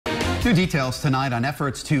New details tonight on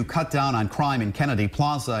efforts to cut down on crime in Kennedy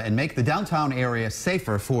Plaza and make the downtown area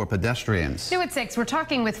safer for pedestrians. New at 6, we're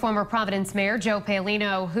talking with former Providence Mayor Joe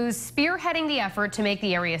Paolino, who's spearheading the effort to make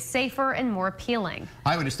the area safer and more appealing.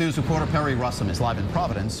 Eyewitness News reporter Perry Russum is live in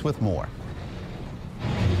Providence with more.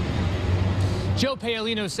 Joe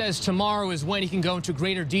Paolino says tomorrow is when he can go into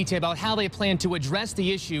greater detail about how they plan to address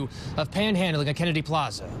the issue of panhandling at Kennedy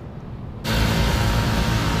Plaza.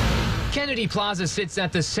 Kennedy Plaza sits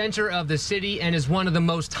at the center of the city and is one of the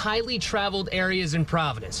most highly traveled areas in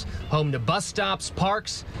Providence, home to bus stops,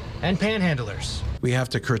 parks, and panhandlers. We have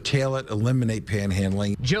to curtail it, eliminate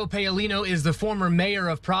panhandling. Joe Paolino is the former mayor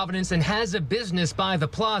of Providence and has a business by the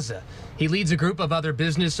plaza. He leads a group of other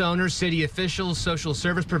business owners, city officials, social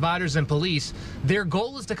service providers, and police. Their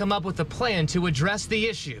goal is to come up with a plan to address the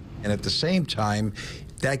issue. And at the same time,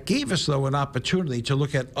 that gave us, though, an opportunity to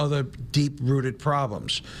look at other deep-rooted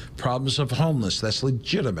problems of homelessness. That's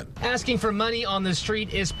legitimate. Asking for money on the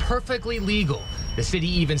street is perfectly legal. The city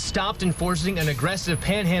even stopped enforcing an aggressive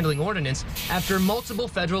panhandling ordinance after multiple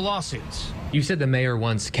federal lawsuits. You said the mayor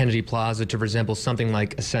wants Kennedy Plaza to resemble something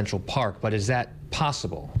like a Central Park, but is that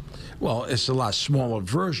possible? Well, it's a lot smaller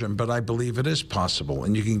version, but I believe it is possible,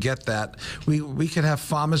 and you can get that. We could have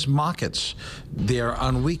farmers markets there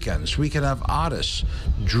on weekends. We could have artists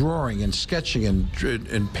drawing and sketching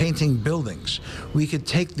and painting buildings. We could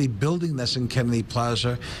take the building that's in Kennedy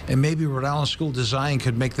Plaza, and maybe Rhode Island School of Design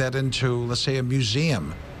could make that into, let's say, a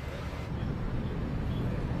museum.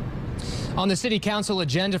 On the city council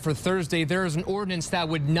agenda for Thursday, there is an ordinance that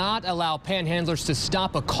would not allow panhandlers to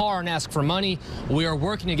stop a car and ask for money. We are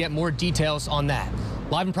working to get more details on that.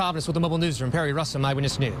 Live in Providence with the Mobile Newsroom, Perry Russum,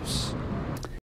 Eyewitness News.